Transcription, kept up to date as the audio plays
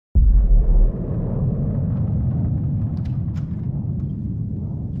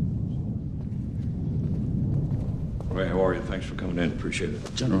Thanks for coming in. Appreciate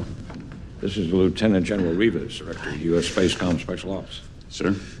it. General. This is Lieutenant General Rivas, Director of U.S. Spacecom Special Ops.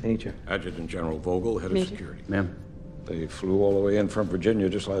 Sir? Major. Adjutant General Vogel, Head of Security. Ma'am. They flew all the way in from Virginia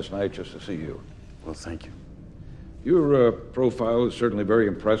just last night just to see you. Well, thank you. Your profile is certainly very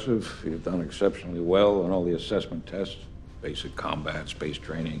impressive. You've done exceptionally well on all the assessment tests, basic combat, space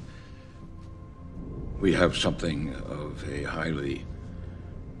training. We have something of a highly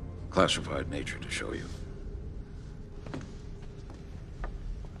classified nature to show you.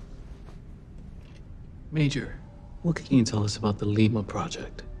 Major, what can you tell us about the Lima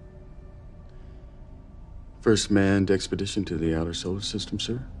project? First manned expedition to the outer solar system,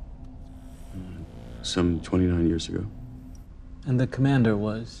 sir. Some 29 years ago. And the commander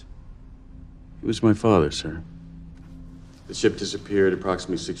was? He was my father, sir. The ship disappeared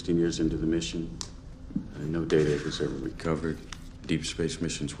approximately 16 years into the mission. And no data was ever recovered. Deep space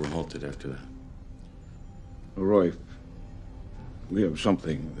missions were halted after that. Roy, we have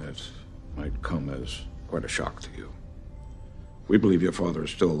something that might come as quite a shock to you. We believe your father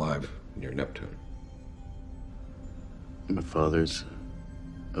is still alive near Neptune. My father's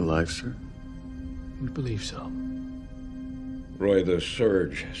alive, sir? We believe so. Roy, the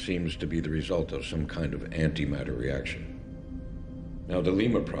surge seems to be the result of some kind of antimatter reaction. Now, the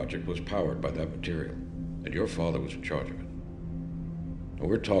Lima project was powered by that material, and your father was in charge of it. Now,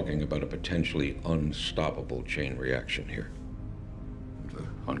 we're talking about a potentially unstoppable chain reaction here. The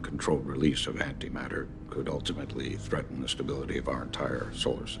uncontrolled release of antimatter could ultimately threaten the stability of our entire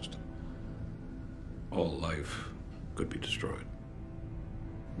solar system. All life could be destroyed.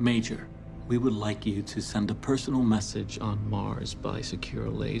 Major, we would like you to send a personal message on Mars by secure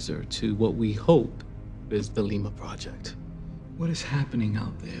laser to what we hope is the Lima project. What is happening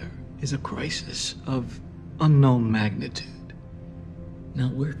out there is a crisis of unknown magnitude.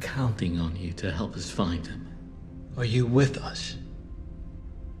 Now we're counting on you to help us find him. Are you with us?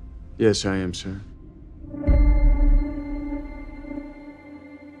 Yes, I am, sir.